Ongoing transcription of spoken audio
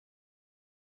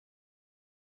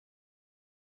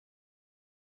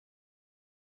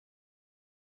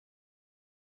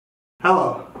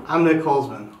Hello, I'm Nick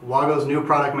Holzman, WAGO's new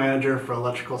product manager for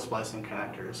Electrical Splicing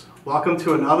Connectors. Welcome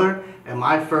to another and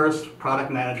my first Product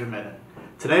Manager Minute.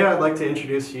 Today I'd like to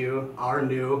introduce you our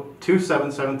new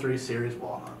 2773 series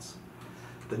wall nuts.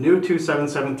 The new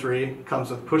 2773 comes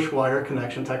with push wire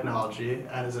connection technology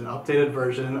and is an updated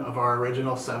version of our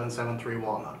original 773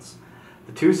 wall nuts.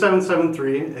 The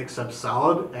 2773 accepts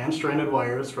solid and stranded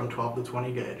wires from 12 to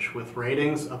 20 gauge with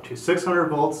ratings up to 600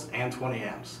 volts and 20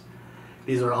 amps.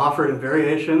 These are offered in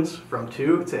variations from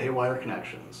 2 to 8 wire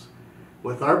connections.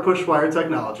 With our push wire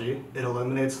technology, it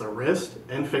eliminates the wrist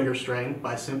and finger strain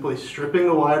by simply stripping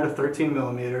the wire to 13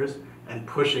 millimeters and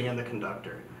pushing in the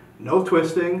conductor. No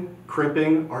twisting,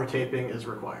 crimping, or taping is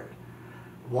required.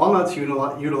 Walnuts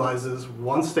utilizes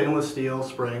one stainless steel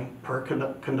spring per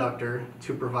conductor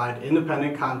to provide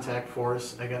independent contact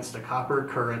force against a copper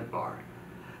current bar.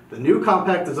 The new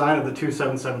compact design of the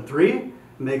 2773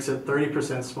 makes it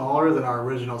 30% smaller than our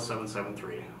original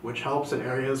 773, which helps in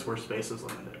areas where space is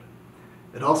limited.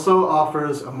 It also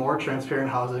offers a more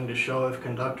transparent housing to show if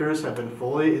conductors have been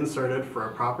fully inserted for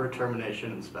a proper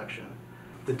termination inspection.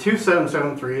 The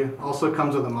 2773 also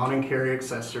comes with a mounting carry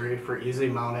accessory for easy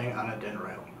mounting on a DIN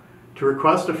rail. To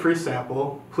request a free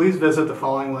sample, please visit the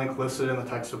following link listed in the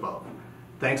text above.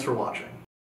 Thanks for watching.